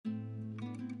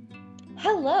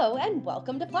Hello and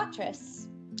welcome to Plottress.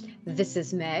 This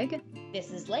is Meg. This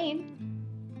is Lane.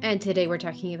 And today we're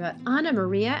talking about Ana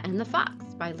Maria and the Fox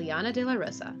by Liana de la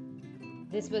Rosa.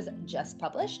 This was just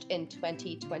published in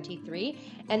 2023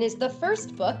 and is the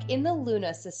first book in the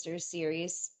Luna Sisters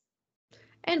series.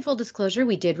 And full disclosure,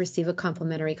 we did receive a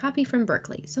complimentary copy from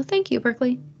Berkeley. So thank you,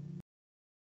 Berkeley.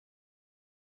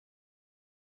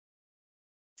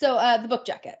 So the book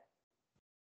jacket.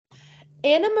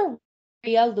 Ana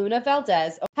Maria Luna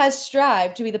Valdez has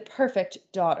strived to be the perfect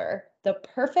daughter, the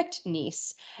perfect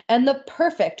niece, and the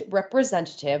perfect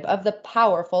representative of the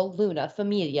powerful Luna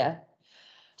familia.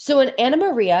 So when Ana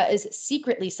Maria is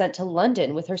secretly sent to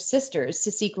London with her sisters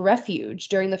to seek refuge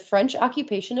during the French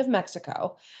occupation of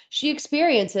Mexico, she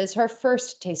experiences her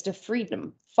first taste of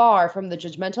freedom, far from the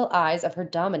judgmental eyes of her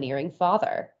domineering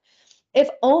father. If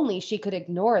only she could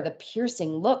ignore the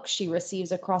piercing looks she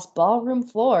receives across ballroom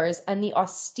floors and the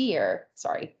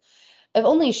if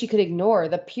only she could ignore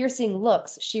the piercing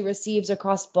looks she receives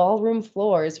across ballroom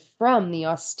floors from the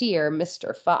austere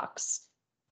Mr. Fox.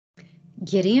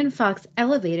 Gideon Fox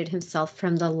elevated himself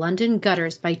from the London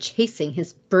gutters by chasing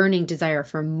his burning desire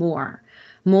for more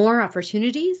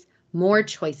opportunities, more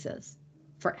choices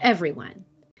for everyone.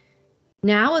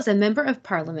 Now, as a member of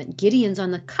Parliament, Gideon's on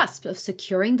the cusp of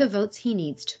securing the votes he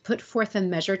needs to put forth a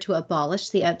measure to abolish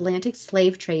the Atlantic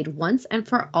slave trade once and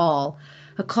for all,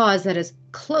 a cause that is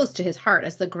close to his heart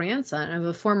as the grandson of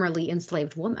a formerly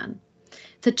enslaved woman.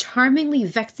 The charmingly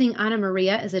vexing Ana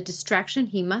Maria is a distraction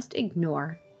he must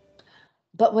ignore.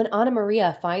 But when Ana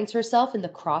Maria finds herself in the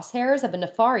crosshairs of a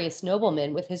nefarious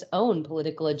nobleman with his own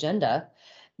political agenda,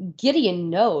 Gideon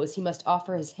knows he must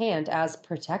offer his hand as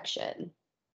protection.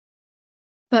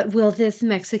 But will this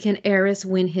Mexican heiress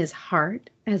win his heart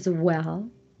as well?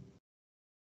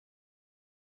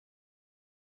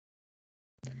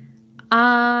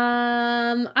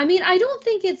 I don't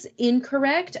think it's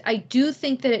incorrect. I do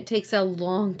think that it takes a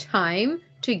long time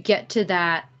to get to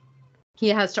that. He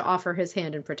has to offer his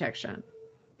hand in protection.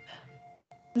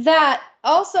 That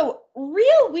also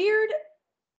real weird.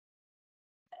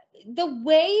 The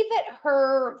way that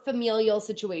her familial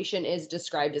situation is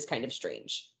described is kind of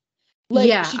strange.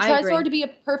 She tries hard to be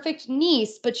a perfect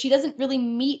niece, but she doesn't really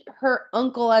meet her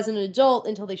uncle as an adult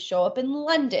until they show up in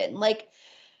London.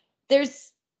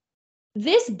 There's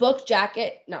this book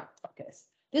jacket. No, fuck this.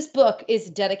 This book is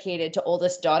dedicated to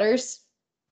oldest daughters.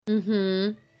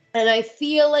 Mm-hmm. And I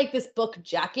feel like this book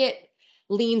jacket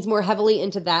leans more heavily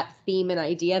into that theme and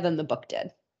idea than the book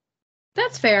did.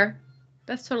 That's fair.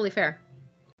 That's totally fair.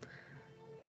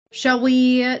 Shall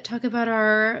we talk about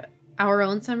our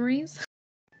own summaries?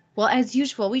 Well, as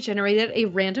usual, we generated a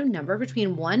random number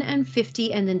between 1 and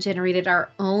 50 and then generated our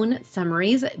own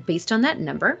summaries based on that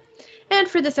number. And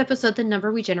for this episode, the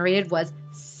number we generated was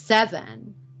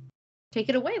 7. Take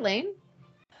it away, Lane.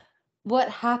 What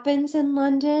happens in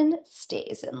London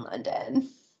stays in London.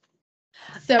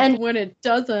 Except when it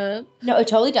doesn't. No, it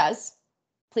totally does.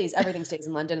 Please, everything stays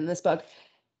in London in this book.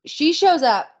 She shows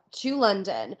up to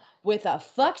London with a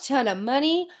fuck ton of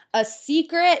money, a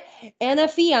secret, and a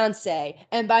fiance.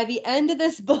 And by the end of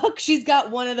this book, she's got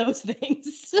one of those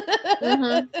things.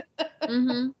 It's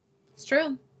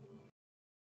true.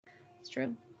 It's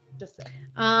true.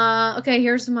 Okay,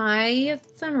 here's my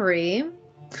summary.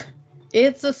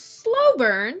 It's a slow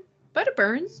burn, but it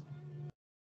burns.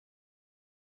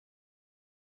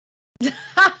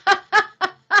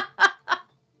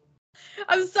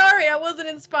 I'm sorry, I wasn't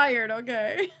inspired,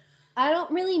 okay? I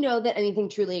don't really know that anything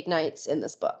truly ignites in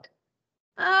this book.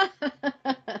 For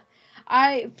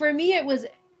me, it was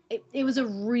a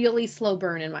really slow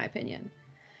burn, in my opinion.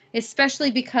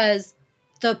 Especially because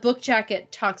the book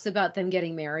jacket talks about them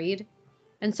getting married.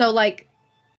 And so, I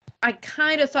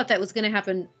kind of thought that was going to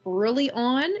happen early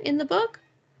on in the book,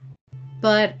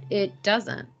 but it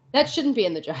doesn't. That shouldn't be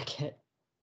in the jacket.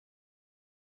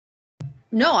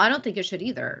 No, I don't think it should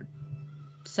either.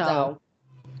 So.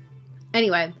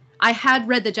 Anyway, I had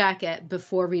read the jacket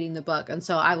before reading the book, and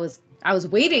so I was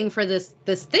waiting for this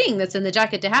thing that's in the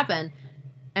jacket to happen,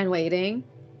 and waiting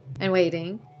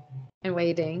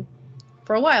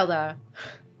for a while though.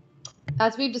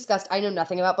 As we've discussed, I know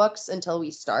nothing about books until we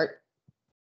start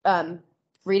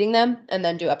reading them and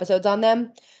then do episodes on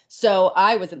them. So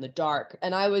I was in the dark,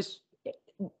 and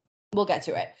we'll get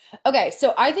to it. Okay,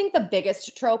 so I think the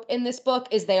biggest trope in this book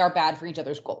is they are bad for each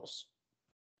other's goals.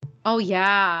 Oh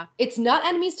yeah. It's not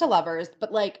enemies to lovers,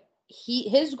 but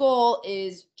his goal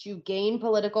is to gain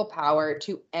political power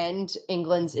to end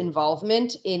England's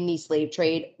involvement in the slave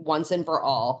trade once and for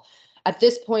all. At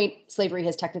this point, slavery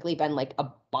has technically been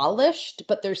abolished,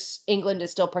 but England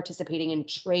is still participating in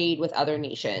trade with other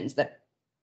nations that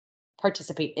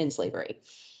participate in slavery.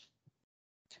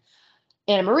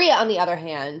 Anna Maria, on the other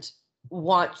hand,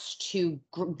 wants to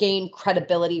gain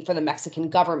credibility for the Mexican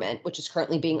government, which is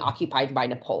currently being occupied by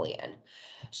Napoleon.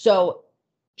 So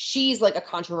she's like a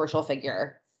controversial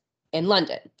figure in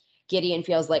London. Gideon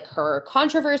feels like her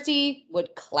controversy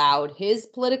would cloud his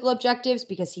political objectives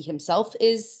because he himself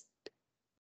is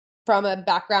from a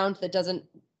background that doesn't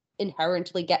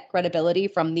inherently get credibility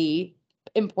from the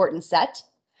important set.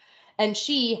 And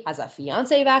she has a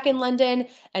fiance back in London,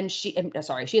 and she has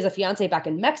a fiance back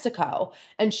in Mexico,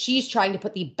 and she's trying to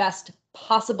put the best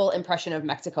possible impression of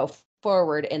Mexico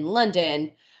forward in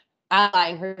London.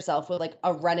 Allying herself with like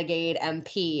a renegade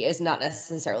MP is not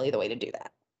necessarily the way to do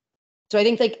that. So I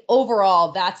think like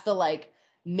overall, that's the like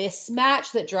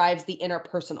mismatch that drives the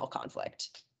interpersonal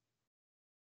conflict.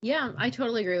 Yeah, I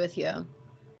totally agree with you.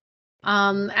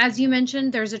 As you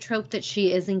mentioned, there's a trope that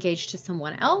she is engaged to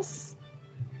someone else.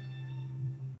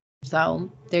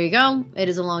 So there you go. It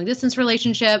is a long distance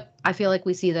relationship. I feel like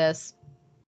we see this.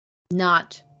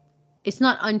 It's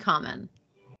not uncommon.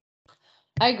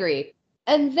 I agree.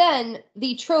 And then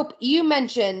the trope you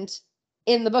mentioned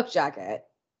in the book jacket,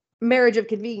 marriage of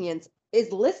convenience,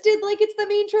 is listed like it's the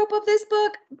main trope of this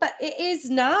book, but it is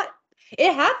not.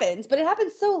 It happens, but it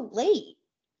happens so late.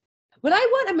 When I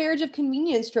want a marriage of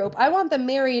convenience trope, I want them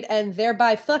married and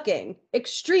thereby fucking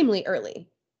extremely early.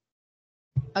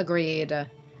 Agreed.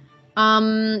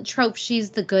 Trope, she's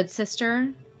the good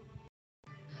sister.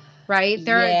 Right?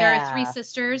 There are 3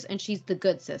 sisters and she's the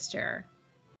good sister.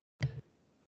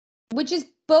 Which is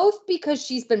both because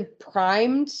she's been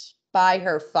primed by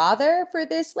her father for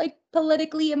this like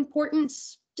politically important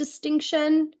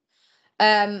distinction,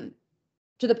 to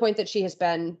the point that she has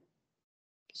been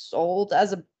sold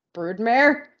as a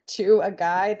broodmare to a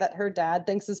guy that her dad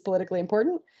thinks is politically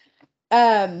important.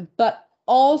 But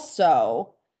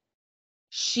also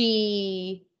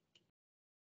she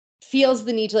feels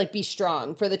the need to like be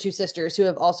strong for the 2 sisters who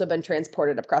have also been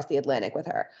transported across the Atlantic with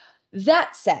her.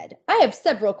 That said, I have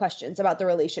several questions about the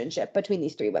relationship between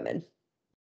these 3 women.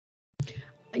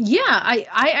 Yeah,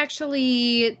 I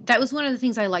actually, that was one of the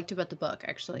things I liked about the book,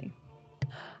 actually.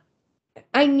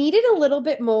 I needed a little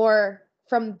bit more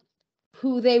from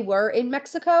who they were in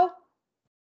Mexico.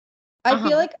 I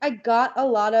feel like I got a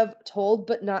lot of told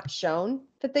but not shown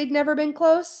that they'd never been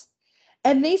close.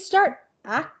 And they start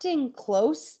acting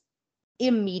close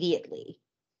immediately.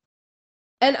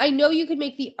 And I know you could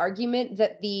make the argument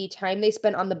that the time they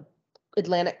spent on the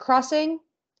Atlantic crossing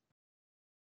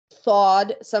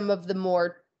thawed some of the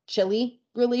more chilly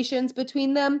relations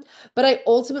between them, but I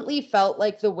ultimately felt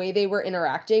like the way they were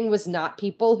interacting was not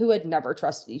people who had never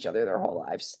trusted each other their whole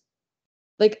lives.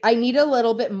 Like, I need a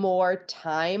little bit more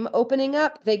time opening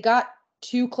up. They got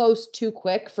too close too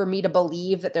quick for me to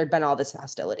believe that there'd been all this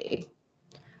hostility.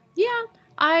 Yeah,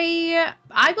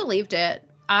 I believed it.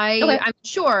 I'm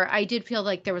sure I did feel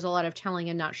like there was a lot of telling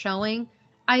and not showing.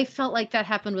 I felt like that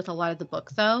happened with a lot of the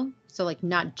book, though. So, like,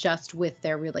 not just with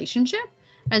their relationship.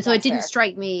 And so it didn't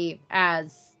strike me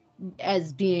as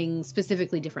being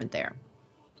specifically different there.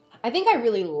 I think I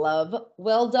really love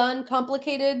well done,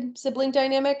 complicated sibling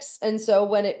dynamics. And so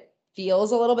when it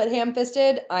feels a little bit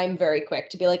ham-fisted, I'm very quick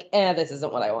to be like, this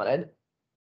isn't what I wanted.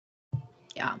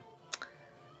 Yeah.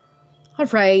 All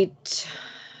right.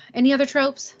 Any other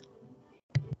tropes?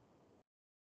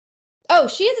 Oh,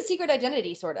 she has a secret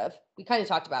identity, sort of. We kind of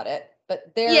talked about it,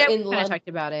 but they're in London. Talked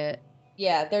about it.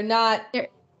 Yeah, they're not.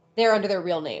 They're under their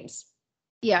real names.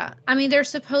 Yeah, I mean, they're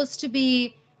supposed to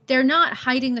be. They're not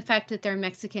hiding the fact that they're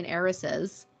Mexican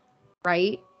heiresses,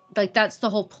 right? Like that's the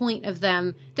whole point of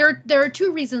them. There are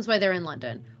 2 reasons why they're in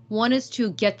London. One is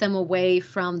to get them away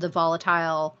from the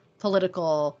volatile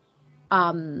political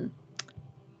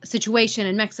situation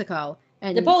in Mexico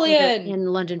and Napoleon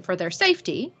in London for their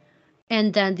safety.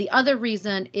 And then the other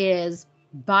reason is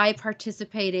by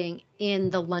participating in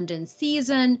the London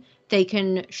season, they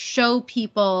can show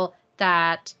people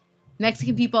that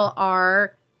Mexican people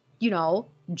are,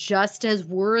 just as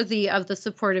worthy of the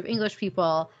support of English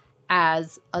people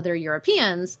as other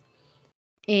Europeans.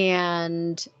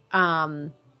 And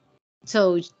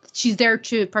so she's there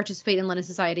to participate in London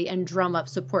society and drum up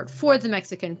support for the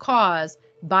Mexican cause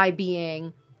by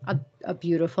being a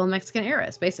beautiful Mexican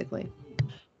heiress, basically.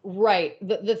 Right.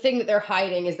 The thing that they're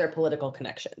hiding is their political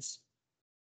connections.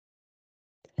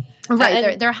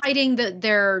 Right. They're hiding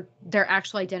their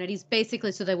actual identities,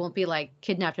 basically, so they won't be like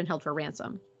kidnapped and held for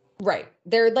ransom. Right.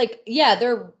 They're like,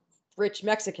 they're rich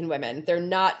Mexican women. They're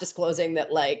not disclosing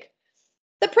that like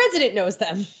the president knows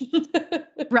them.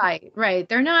 Right.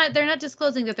 They're not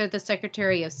disclosing that they're the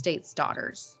Secretary of State's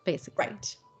daughters, basically.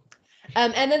 Right.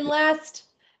 And then last,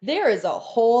 There is a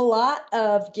whole lot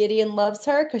of Gideon loves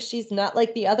her because she's not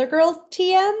like the other girls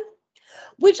TM,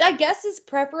 which I guess is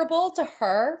preferable to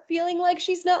her feeling like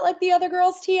she's not like the other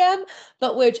girls TM,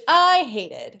 but which I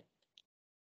hated.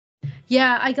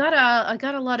 Yeah, I got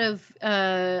a lot of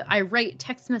irate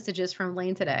text messages from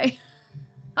Lane today.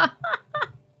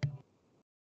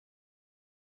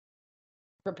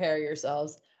 Prepare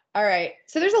yourselves. All right.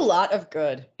 So there's a lot of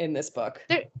good in this book.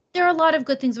 There are a lot of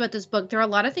good things about this book. There are a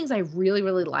lot of things I really,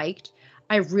 really liked.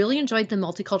 I really enjoyed the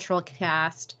multicultural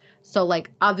cast. So, like,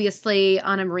 obviously,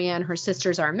 Ana Maria and her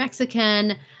sisters are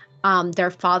Mexican.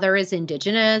 Their father is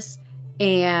indigenous,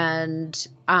 and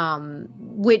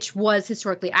which was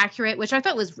historically accurate, which I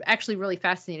thought was actually really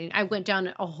fascinating. I went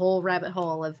down a whole rabbit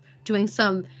hole of doing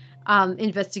some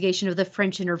investigation of the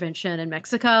French intervention in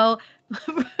Mexico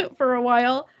for a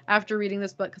while after reading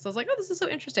this book because I was like, oh, this is so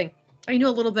interesting. I knew a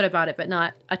little bit about it, but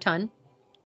not a ton.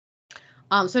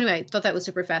 So anyway, I thought that was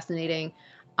super fascinating.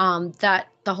 That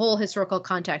the whole historical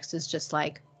context is just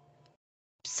like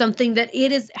something that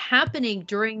it is happening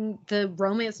during the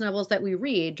romance novels that we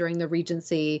read during the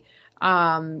Regency,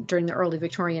 during the early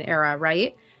Victorian era,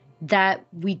 right? That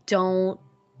we don't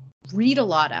read a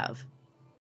lot of.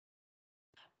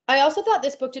 I also thought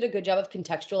this book did a good job of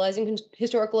contextualizing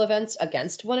historical events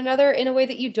against one another in a way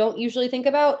that you don't usually think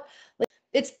about. Like,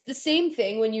 it's the same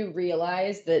thing when you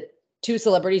realize that two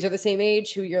celebrities are the same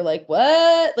age who you're like,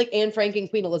 what? Like Anne Frank and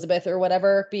Queen Elizabeth or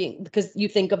whatever, being because you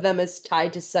think of them as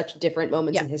tied to such different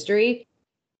moments in history.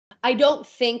 I don't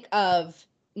think of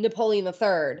Napoleon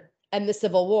III and the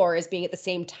Civil War as being at the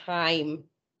same time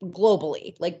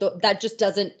globally. Like that just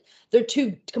doesn't, they're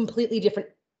two completely different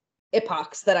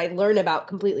epochs that I learn about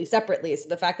completely separately. So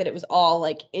the fact that it was all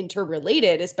like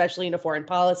interrelated, especially in a foreign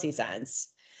policy sense,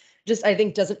 just I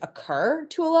think doesn't occur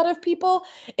to a lot of people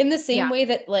in the same way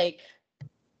that like,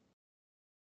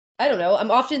 I don't know,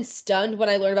 I'm often stunned when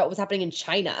I learn about what's happening in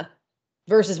China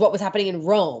versus what was happening in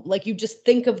Rome. Like you just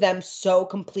think of them so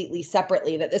completely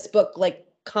separately that this book, like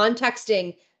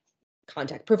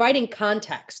providing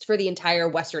context for the entire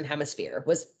Western Hemisphere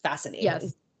was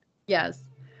fascinating. Yes.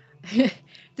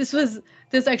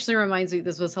 This actually reminds me,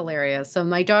 this was hilarious. So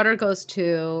my daughter goes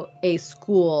to a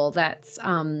school that's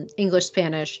English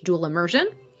Spanish dual immersion,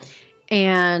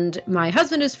 and my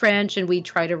husband is French, and we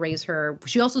try to raise her.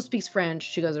 She also speaks French.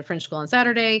 She goes to French school on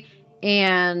Saturday,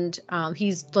 and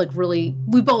he's like really,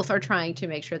 we both are trying to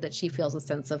make sure that she feels a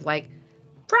sense of like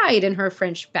pride in her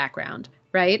French background,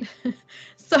 right?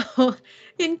 So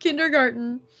in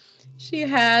kindergarten she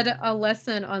had a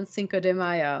lesson on Cinco de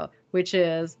Mayo, which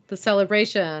is the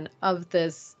celebration of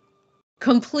this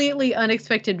completely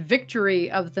unexpected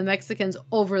victory of the Mexicans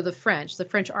over the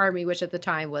French army, which at the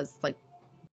time was like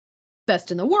best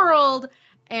in the world.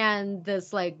 And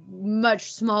this like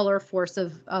much smaller force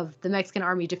of the Mexican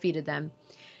army defeated them.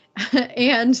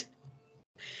 And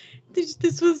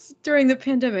this was during the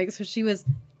pandemic. So she was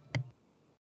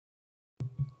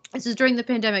This is during the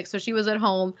pandemic, so she was at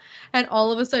home, and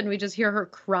all of a sudden we just hear her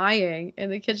crying in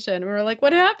the kitchen. And we were like,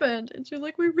 "What happened?" And she was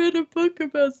like, "We read a book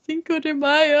about Cinco de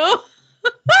Mayo."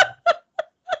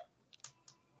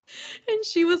 And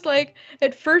she was like,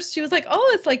 at first she was like,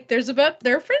 "Oh, it's like there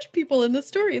are French people in the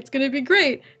story. It's gonna be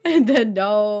great." And then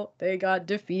no, they got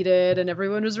defeated, and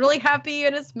everyone was really happy,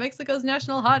 and it's Mexico's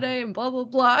national holiday, and blah blah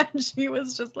blah. And she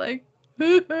was just like,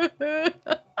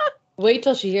 Wait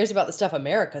till she hears about the stuff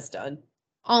America's done.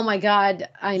 "Oh my God,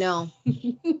 I know,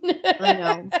 I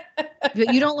know."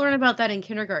 But you don't learn about that in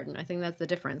kindergarten. I think that's the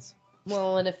difference.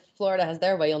 Well, and if Florida has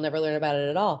their way, you'll never learn about it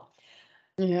at all.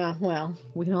 Yeah, well,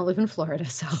 we don't live in Florida,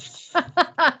 so.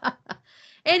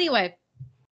 Anyway,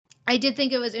 I did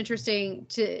think it was interesting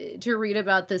to read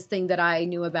about this thing that I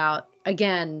knew about,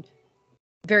 again,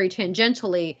 very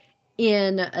tangentially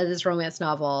in this romance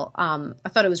novel. I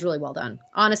thought it was really well done.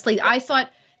 Honestly, I thought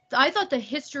the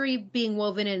history being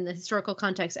woven in the historical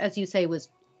context, as you say, was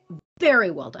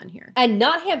very well done here. And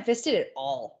not ham-fisted at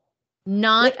all.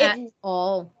 Not like at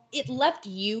all. It left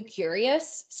you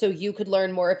curious, so you could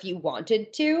learn more if you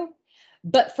wanted to.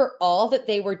 But for all that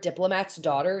they were diplomats'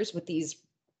 daughters with these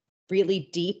really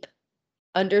deep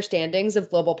understandings of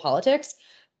global politics,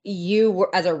 you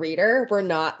were, as a reader, were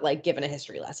not like given a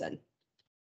history lesson.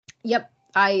 Yep.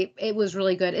 It was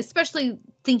really good, especially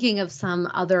thinking of some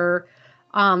other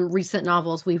recent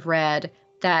novels we've read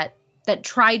that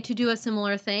tried to do a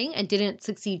similar thing and didn't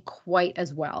succeed quite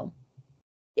as well.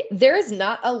 There is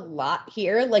not a lot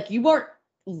here. Like you aren't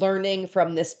learning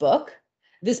from this book.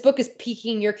 This book is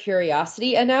piquing your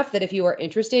curiosity enough that if you are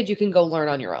interested, you can go learn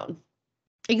on your own.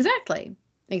 Exactly.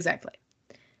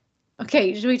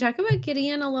 Okay, should we talk about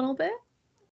Gideon a little bit?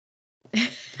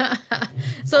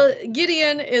 So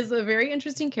Gideon is a very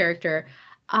interesting character.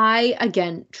 I,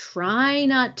 again, try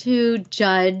not to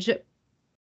judge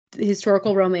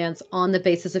historical romance on the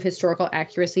basis of historical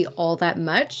accuracy all that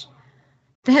much.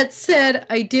 That said,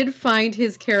 I did find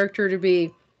his character to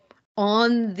be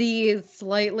on the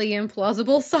slightly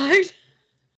implausible side.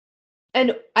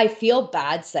 And I feel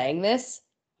bad saying this.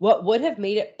 What would have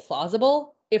made it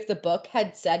plausible if the book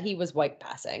had said he was white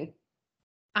passing?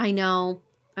 I know.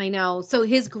 I know. So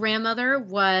his grandmother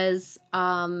was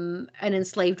an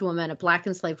enslaved woman, a black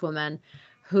enslaved woman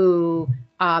who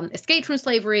escaped from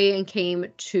slavery and came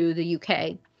to the UK.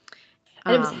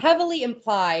 And it was heavily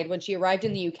implied when she arrived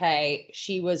in the UK,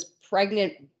 she was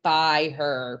pregnant by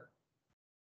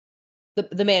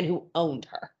the man who owned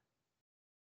her.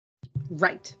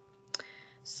 Right.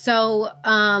 So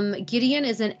Gideon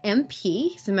is an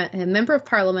MP. He's a member of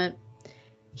parliament.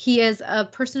 He is a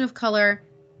person of color,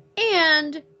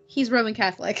 and he's Roman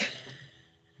Catholic.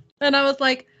 And I was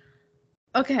like,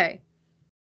 okay,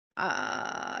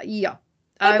 yeah.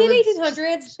 By mid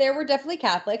 1800s, there were definitely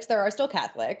Catholics. There are still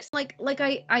Catholics.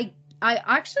 I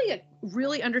actually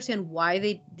really understand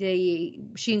why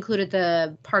she included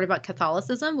the part about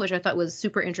Catholicism, which I thought was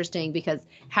super interesting because it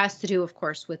has to do, of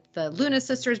course, with the Luna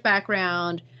sisters'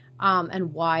 background,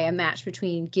 and why a match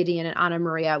between Gideon and Anna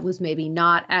Maria was maybe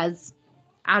not as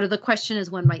out of the question as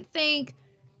one might think.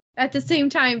 At the same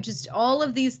time, just all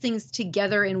of these things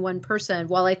together in one person,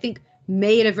 while I think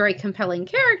made a very compelling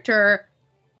character,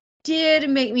 did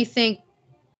make me think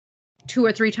 2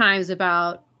 or 3 times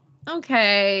about,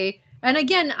 okay. And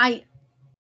again,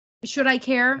 should I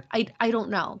care? I don't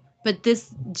know. But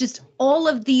this, just all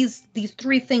of these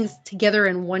 3 things together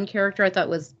in one character, I thought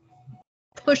was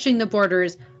pushing the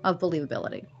borders of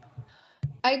believability.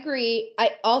 I agree.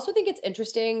 I also think it's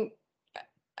interesting.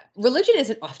 Religion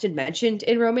isn't often mentioned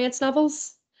in romance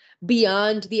novels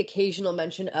beyond the occasional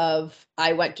mention of,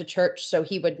 I went to church so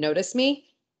he would notice me.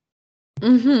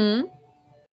 Mm-hmm.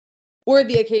 Or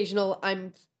the occasional,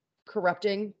 I'm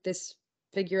corrupting this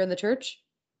figure in the church.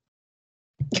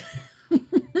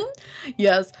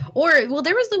 Yes. Or, well,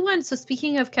 there was the one. So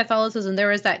speaking of Catholicism, there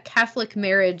was that Catholic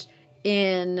marriage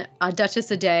in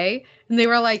Duchess a Day, and they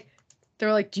were like,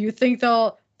 do you think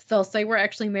they'll say we're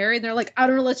actually married? And they're like, I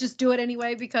don't know, let's just do it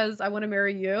anyway because I want to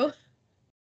marry you.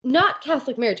 Not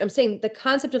Catholic marriage. I'm saying the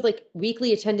concept of like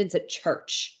weekly attendance at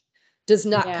church does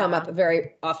not come up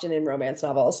very often in romance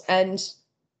novels. And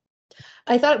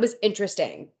I thought it was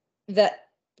interesting that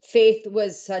faith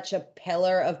was such a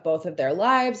pillar of both of their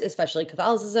lives, especially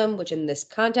Catholicism, which in this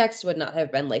context would not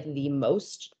have been like the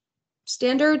most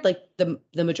standard. Like the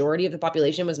majority of the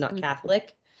population was not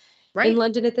Catholic in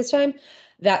London at this time.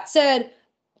 That said,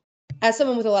 as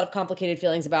someone with a lot of complicated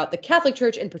feelings about the Catholic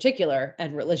Church in particular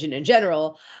and religion in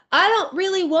general, I don't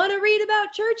really want to read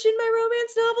about church in my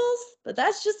romance novels, but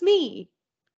that's just me.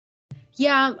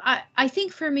 Yeah, I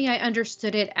think for me, I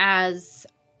understood it as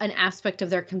an aspect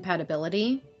of their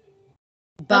compatibility.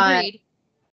 But agreed.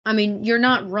 I mean, you're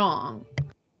not wrong.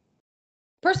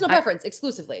 Personal preference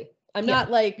exclusively. I'm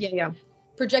not like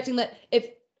projecting that. If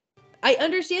I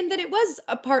understand that it was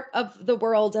a part of the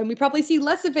world and we probably see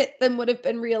less of it than would have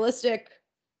been realistic.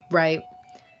 Right.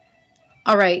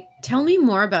 All right. Tell me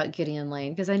more about Gideon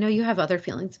Lane, because I know you have other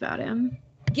feelings about him.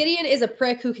 Gideon is a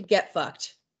prick who could get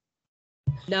fucked.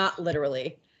 Not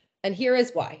literally. And here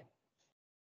is why.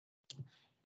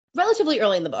 Relatively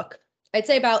early in the book, I'd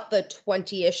say about the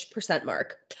 20-ish%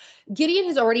 mark, Gideon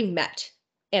has already met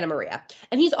Anna Maria,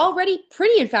 and he's already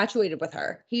pretty infatuated with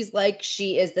her. He's like,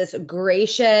 she is this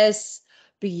gracious,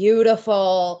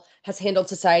 beautiful, has handled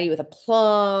society with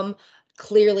aplomb,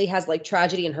 clearly has like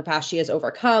tragedy in her past she has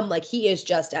overcome. Like he is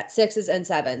just at 6s and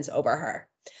 7s over her.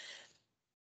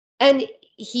 And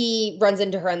he runs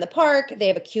into her in the park. They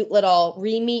have a cute little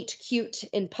re-meet cute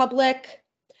in public.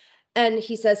 And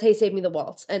he says, hey, save me the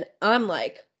waltz. And I'm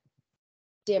like,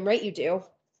 damn right you do.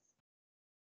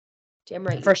 Damn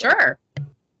right you do. For sure.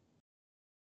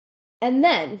 And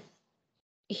then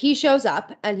he shows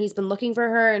up and he's been looking for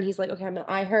her and he's like, okay, I'm gonna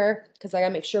eye her because I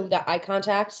gotta make sure we got eye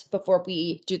contact before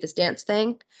we do this dance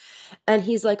thing. And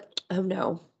he's like, oh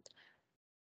no,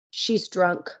 she's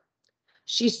drunk.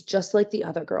 She's just like the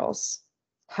other girls.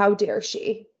 How dare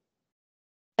she?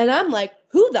 And I'm like,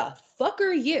 who the fuck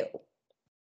are you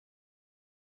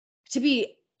to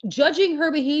be judging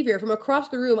her behavior from across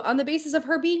the room on the basis of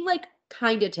her being like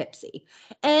kind of tipsy?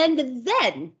 And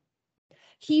then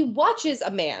he watches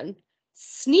a man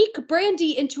sneak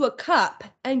brandy into a cup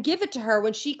and give it to her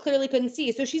when she clearly couldn't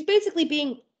see. So she's basically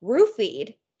being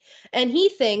roofied. And he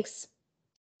thinks,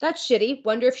 that's shitty.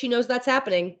 Wonder if she knows that's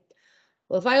happening.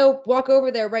 well, if I walk over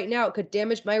there right now, it could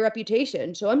damage my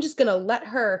reputation. So I'm just going to let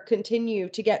her continue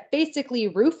to get basically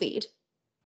roofied.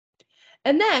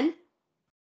 And then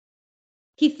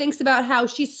he thinks about how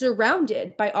she's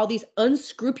surrounded by all these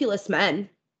unscrupulous men.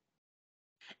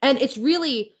 And it's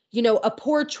really, a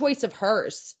poor choice of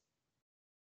hers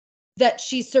that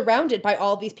she's surrounded by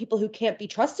all these people who can't be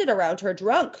trusted around her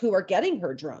drunk, who are getting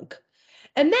her drunk.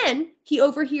 And then he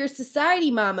overhears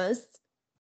society mamas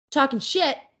talking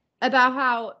shit about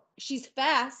how she's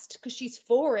fast because she's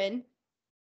foreign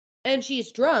and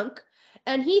she's drunk.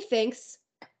 And he thinks,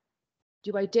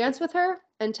 do I dance with her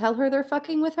and tell her they're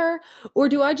fucking with her? Or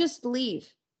do I just leave?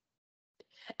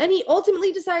 And he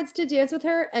ultimately decides to dance with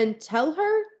her and tell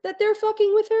her that they're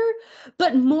fucking with her,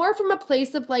 but more from a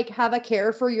place of like, have a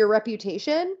care for your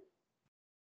reputation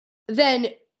than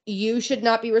you should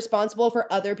not be responsible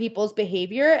for other people's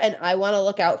behavior. And I want to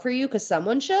look out for you because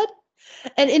someone should.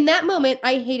 And in that moment,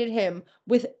 I hated him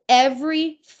with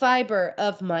every fiber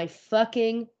of my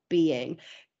fucking being.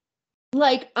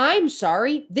 Like, I'm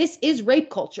sorry, this is rape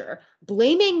culture.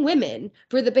 Blaming women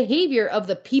for the behavior of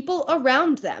the people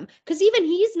around them. Because even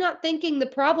he's not thinking the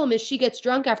problem is she gets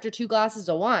drunk after 2 glasses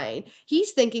of wine.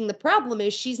 He's thinking the problem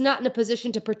is she's not in a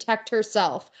position to protect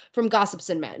herself from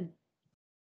gossips and men.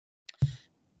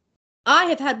 I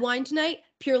have had wine tonight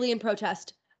purely in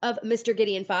protest of Mr.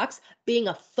 Gideon Fox being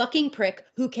a fucking prick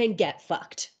who can get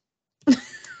fucked.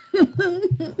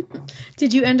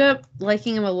 Did you end up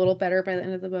liking him a little better by the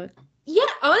end of the book? Yeah,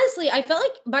 honestly, I felt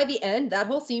like by the end, that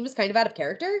whole scene was kind of out of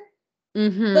character.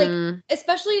 Mm-hmm. Like,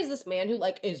 especially as this man who,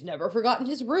 like, is never forgotten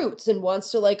his roots and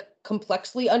wants to, like,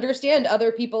 complexly understand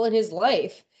other people in his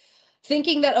life.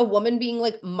 Thinking that a woman being,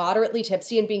 like, moderately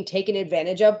tipsy and being taken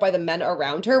advantage of by the men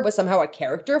around her was somehow a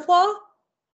character flaw.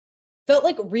 Felt,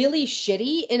 like, really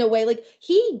shitty in a way. Like,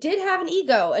 he did have an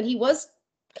ego, and he was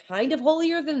kind of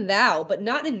holier than thou, but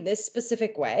not in this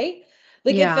specific way.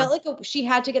 Like, it felt like she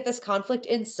had to get this conflict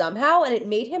in somehow, and it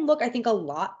made him look, I think, a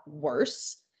lot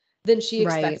worse than she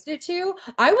expected it to.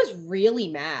 I was really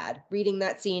mad reading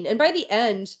that scene. And by the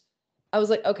end, I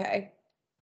was like, okay.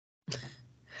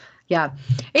 Yeah.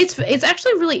 It's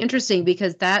actually really interesting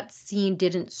because that scene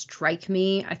didn't strike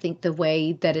me, I think, the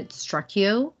way that it struck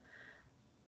you.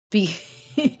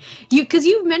 Because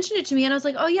you mentioned it to me and I was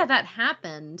like, oh yeah, that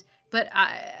happened. But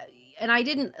I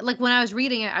didn't, like, when I was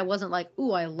reading it, I wasn't like,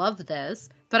 ooh, I love this.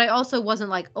 But I also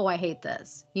wasn't like, oh, I hate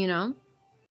this,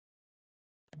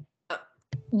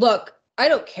 Look, I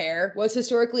don't care what's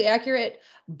historically accurate.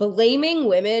 Blaming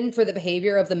women for the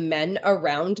behavior of the men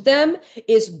around them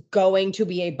is going to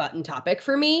be a button topic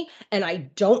for me. And I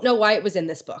don't know why it was in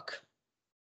this book.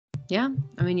 Yeah.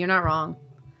 I mean, you're not wrong.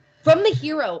 From the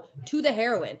hero to the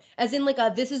heroine, as in, like,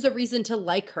 this is a reason to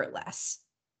like her less.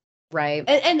 Right.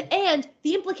 And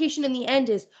the implication in the end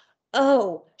is,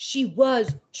 oh, she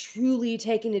was truly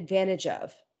taken advantage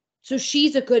of. So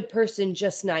she's a good person,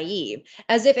 just naive.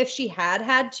 As if she had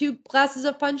had 2 glasses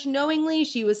of punch knowingly,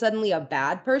 she was suddenly a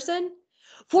bad person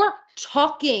for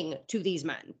talking to these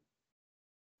men.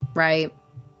 Right.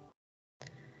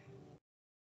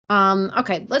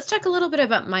 Okay, let's talk a little bit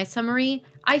about my summary.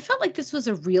 I felt like this was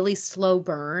a really slow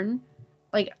burn.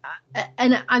 Like,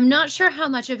 and I'm not sure how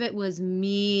much of it was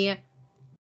me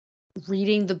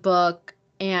reading the book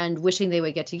and wishing they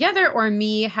would get together, or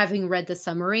me having read the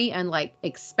summary and like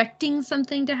expecting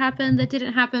something to happen that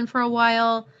didn't happen for a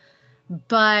while.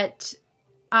 But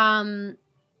I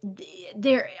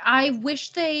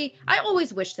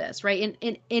always wish this, right?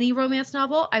 In any romance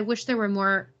novel, I wish there were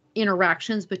more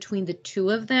interactions between the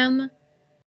two of them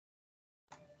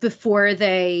before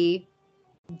they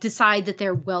decide that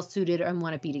they're well suited and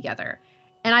want to be together.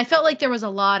 And I felt like there was a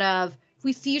lot of,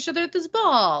 we see each other at this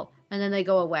ball, and then they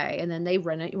go away, and then they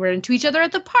run into each other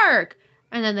at the park,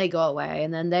 and then they go away,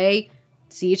 and then they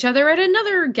see each other at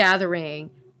another gathering,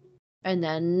 and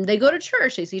then they go to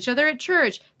church. They see each other at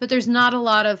church, but there's not a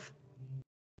lot of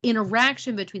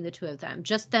interaction between the two of them,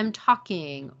 just them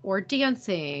talking or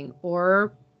dancing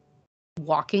or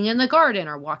walking in the garden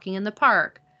or walking in the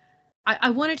park.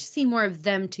 I wanted to see more of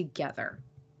them together.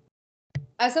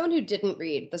 As someone who didn't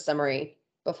read the summary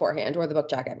beforehand or the book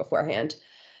jacket beforehand,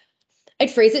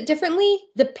 I'd phrase it differently.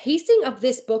 The pacing of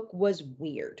this book was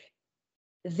weird.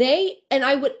 And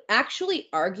I would actually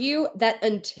argue that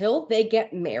until they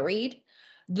get married,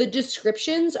 the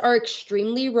descriptions are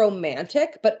extremely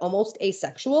romantic, but almost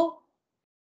asexual.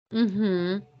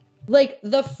 Mm-hmm. Like,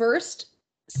 the first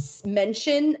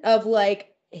mention of,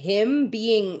 like, him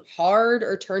being hard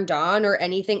or turned on or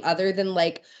anything other than,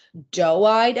 like,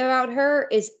 doe-eyed about her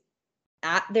is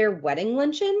at their wedding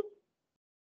luncheon.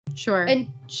 Sure. And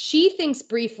she thinks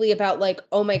briefly about, like,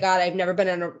 oh my God, I've never been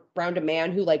in a around a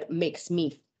man who like makes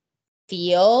me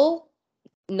feel,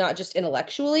 not just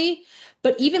intellectually,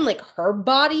 but even like her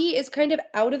body is kind of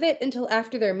out of it until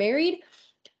after they're married.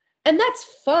 And that's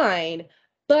fine,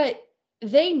 but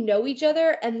they know each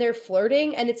other and they're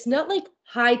flirting, and it's not like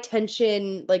high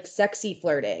tension, like sexy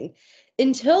flirting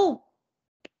until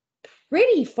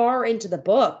pretty far into the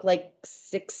book, like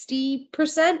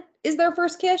 60% is their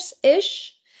first kiss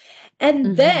ish.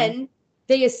 And then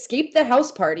they escape the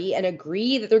house party and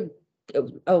agree that they're,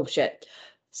 oh shit.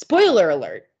 Spoiler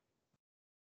alert.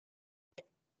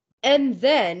 And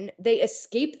then they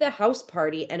escape the house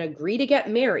party and agree to get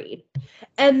married.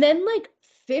 And then like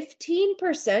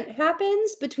 15%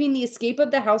 happens between the escape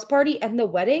of the house party and the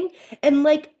wedding. And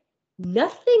like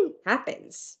nothing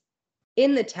happens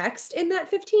in the text in that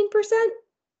 15%.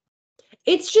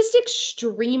 It's just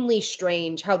extremely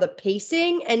strange how the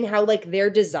pacing and how like their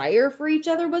desire for each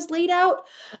other was laid out.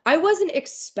 I wasn't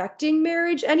expecting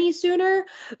marriage any sooner,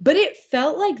 but it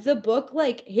felt like the book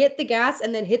like hit the gas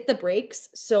and then hit the brakes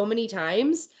so many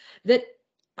times that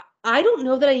I don't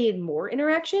know that I needed more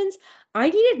interactions. I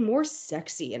needed more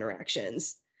sexy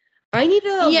interactions. I needed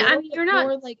a Yeah, I little mean, bit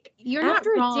more like you're not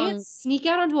after a wrong. dance, sneak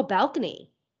out onto a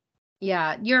balcony.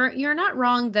 Yeah, you're not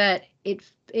wrong that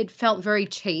it felt very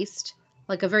chaste,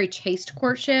 like a very chaste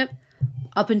courtship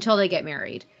up until they get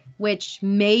married, which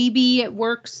maybe it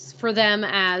works for them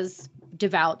as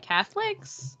devout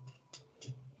Catholics.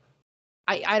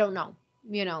 I don't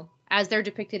know, as they're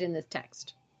depicted in this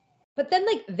text. But then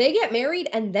like they get married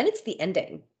and then it's the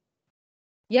ending.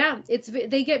 Yeah,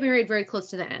 they get married very close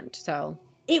to the end, so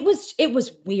It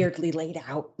was weirdly laid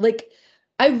out. Like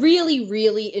I really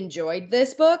really enjoyed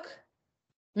this book.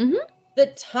 Mhm. The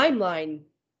timeline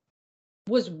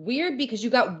was weird because you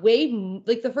got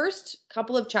like the first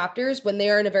couple of chapters when they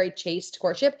are in a very chaste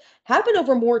courtship happen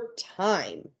over more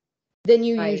time than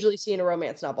you Right. usually see in a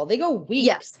romance novel. They go weeks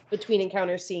Yes. between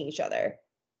encounters seeing each other.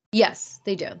 Yes,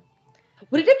 they do.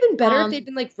 Would it have been better if Um, they'd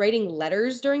been like writing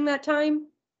letters during that time?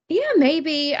 yeah,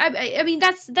 maybe. I mean,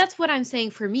 that's what I'm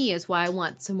saying for me is why I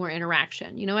want some more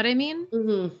interaction. You know what I mean?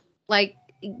 Mm-hmm. Like,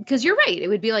 because you're right. It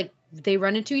would be like they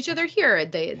run into each other here.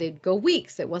 They'd go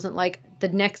weeks. It wasn't like the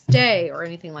next day or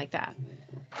anything like that.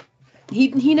 He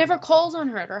never calls on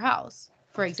her at her house,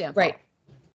 for example. Right.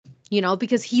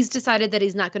 Because he's decided that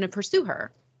he's not going to pursue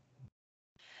her.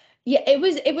 Yeah, it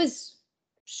was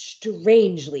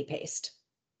strangely paced.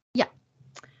 Yeah.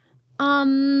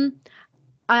 Um,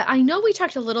 I know we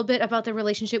talked a little bit about the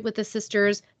relationship with the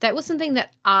sisters. That was something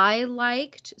that I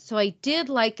liked. So I did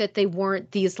like that they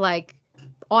weren't these like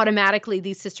automatically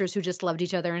these sisters who just loved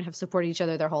each other and have supported each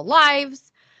other their whole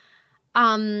lives.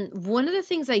 One of the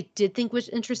things I did think was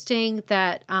interesting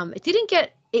that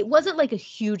it wasn't like a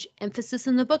huge emphasis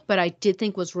in the book, but I did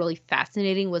think was really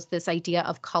fascinating was this idea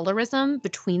of colorism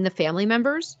between the family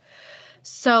members.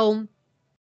 So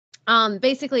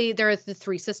basically there are the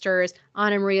three sisters.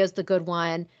 Anna Maria is the good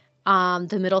one.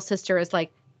 The middle sister is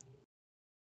like,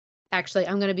 actually,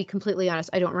 I'm going to be completely honest.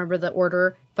 I don't remember the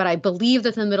order, but I believe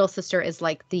that the middle sister is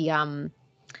like the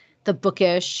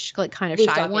bookish, like kind of Blue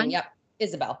shy stocking, one. yep.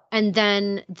 Isabel. And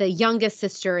then the youngest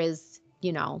sister is,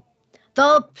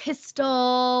 the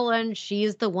pistol, and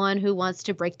she's the one who wants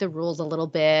to break the rules a little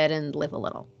bit and live a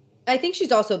little. I think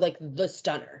she's also like the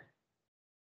stunner.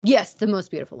 Yes, the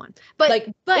most beautiful one. But Like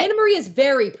Anna Maria is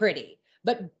very pretty,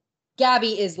 but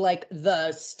Gabby is like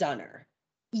the stunner.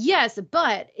 yes,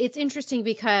 but it's interesting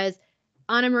because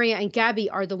Anna Maria and Gabby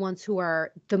are the ones who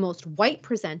are the most white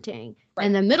presenting, Right.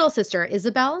 and the middle sister,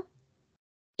 Isabel.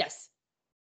 Yes.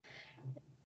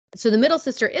 So the middle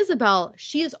sister, Isabel,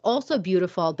 she is also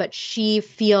beautiful, but she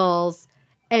feels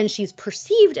and she's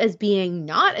perceived as being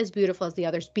not as beautiful as the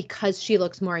others because she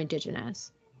looks more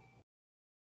indigenous.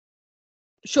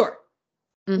 Sure.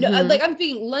 No, Mm-hmm. like I'm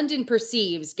thinking London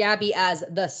perceives Gabby as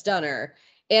the stunner,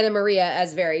 Anna Maria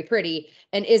as very pretty,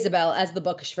 and Isabel as the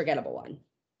bookish, forgettable one.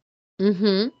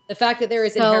 Mm-hmm. The fact that there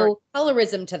is inherent So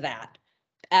colorism to that,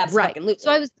 right. absolutely.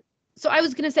 So I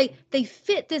was gonna say they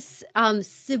fit this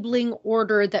sibling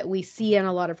order that we see in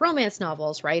a lot of romance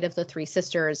novels, right? Of the three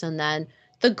sisters, and then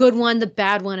the good one, the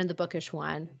bad one, and the bookish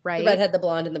one, The right? redhead, the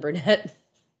blonde, and the brunette.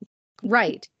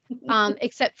 Right.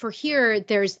 Except for here,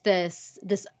 there's this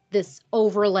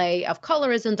overlay of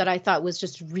colorism that I thought was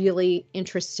just really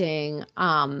interesting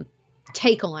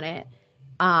take on it.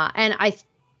 And I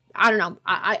don't know,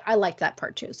 I liked that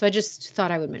part too. So I just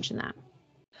thought I would mention that.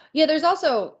 Yeah, there's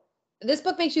also this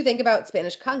book makes you think about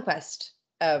Spanish conquest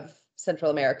of Central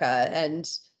America, and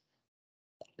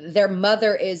their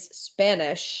mother is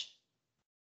Spanish,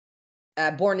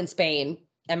 born in Spain,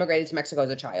 emigrated to Mexico as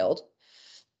a child.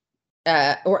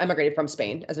 or emigrated from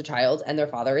Spain as a child, and their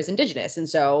father is indigenous. And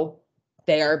so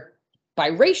they are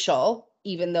biracial,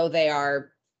 even though they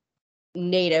are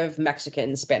native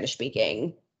Mexican, Spanish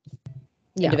speaking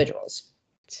individuals.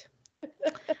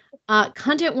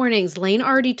 Content warnings. Lane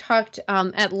already talked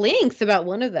at length about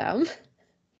one of them.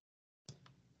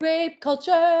 Rape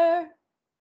culture.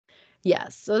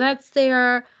 Yes, so that's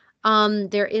there.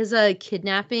 There is a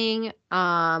kidnapping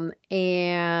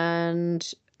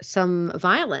and some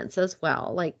violence as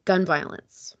well, like gun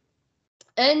violence.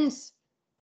 And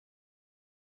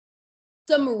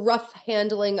some rough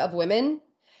handling of women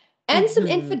and some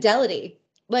infidelity.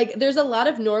 Like there's a lot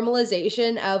of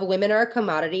normalization of women are a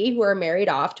commodity who are married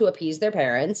off to appease their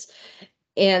parents,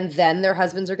 and then their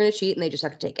husbands are going to cheat and they just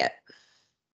have to take it.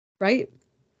 Right.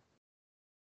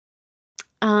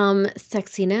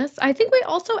 Sexiness. I think we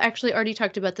also actually already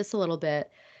talked about this a little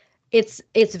bit. It's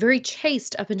very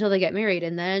chaste up until they get married,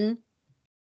 and then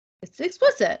it's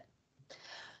explicit.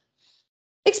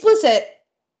 Explicit.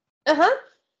 Uh-huh.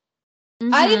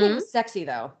 I didn't think it was sexy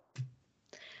though.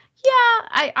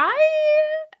 Yeah,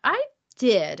 I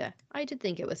did. I did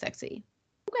think it was sexy.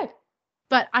 Okay.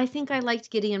 But I think I liked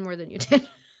Gideon more than you did.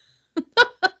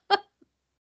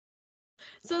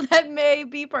 So that may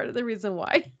be part of the reason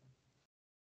why.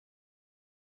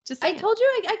 Just I told you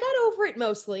I got over it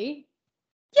mostly.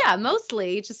 Yeah,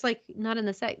 mostly. Just like not in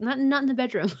the not in the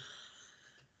bedroom.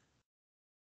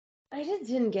 I just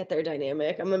didn't get their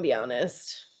dynamic, I'm gonna be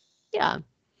honest. Yeah.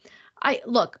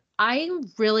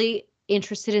 I'm really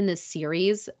interested in this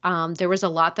series. There was a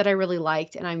lot that I really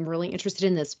liked, and I'm really interested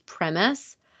in this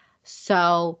premise.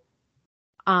 So,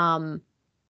 and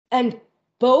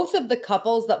both of the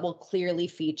couples that will clearly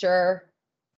feature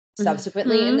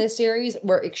subsequently in this series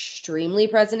were extremely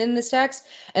present in this text,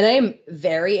 and I am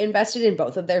very invested in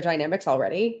both of their dynamics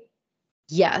already.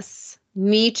 Yes,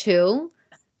 me too.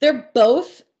 They're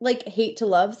both like hate to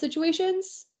love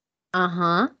situations.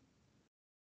 Uh-huh.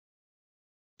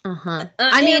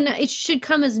 I mean, it should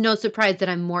come as no surprise that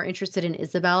I'm more interested in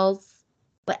Isabel's.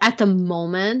 But at the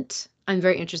moment, I'm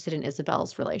very interested in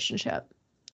Isabel's relationship.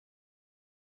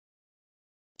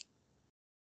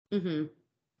 Mm-hmm.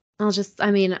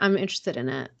 I'm interested in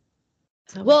it.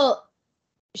 So. Well,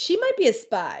 she might be a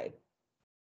spy.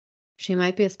 She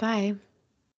might be a spy.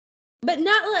 But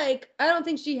not like, I don't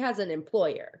think she has an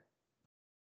employer.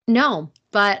 No,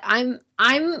 but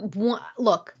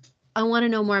look, I want to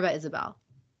know more about Isabel.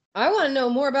 I want to know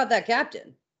more about that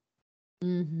captain.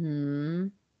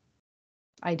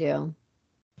 I do.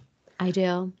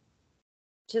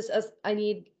 Just as I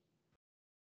need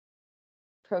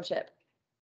pro tip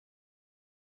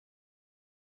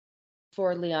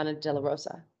for Liana de la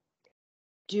Rosa.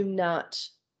 Do not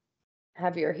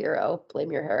have your hero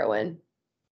blame your heroine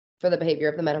for the behavior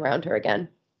of the men around her again.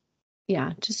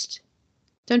 Yeah, just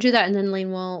don't do that, and then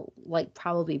Lane will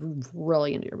probably be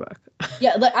really into your book.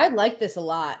 Yeah, I like this a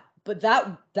lot, but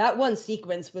that one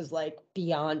sequence was like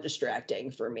beyond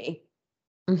distracting for me.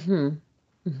 It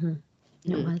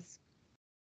was.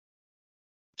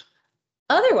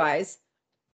 Otherwise,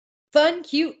 fun,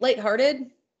 cute,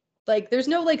 lighthearted. Like there's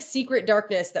no like secret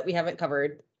darkness that we haven't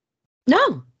covered.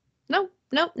 No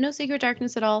secret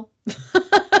darkness at all.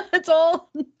 It's all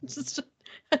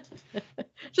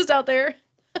just out there.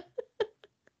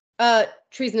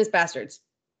 Treasonous bastards.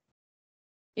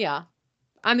 Yeah.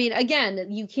 I mean, again,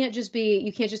 you can't just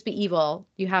be evil.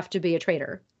 You have to be a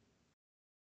traitor.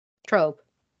 Trope.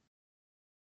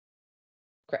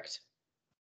 Correct.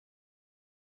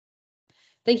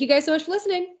 Thank you guys so much for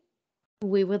listening.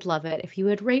 We would love it if you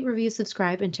would rate, review,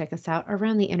 subscribe, and check us out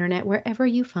around the internet wherever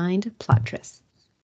you find plot twists.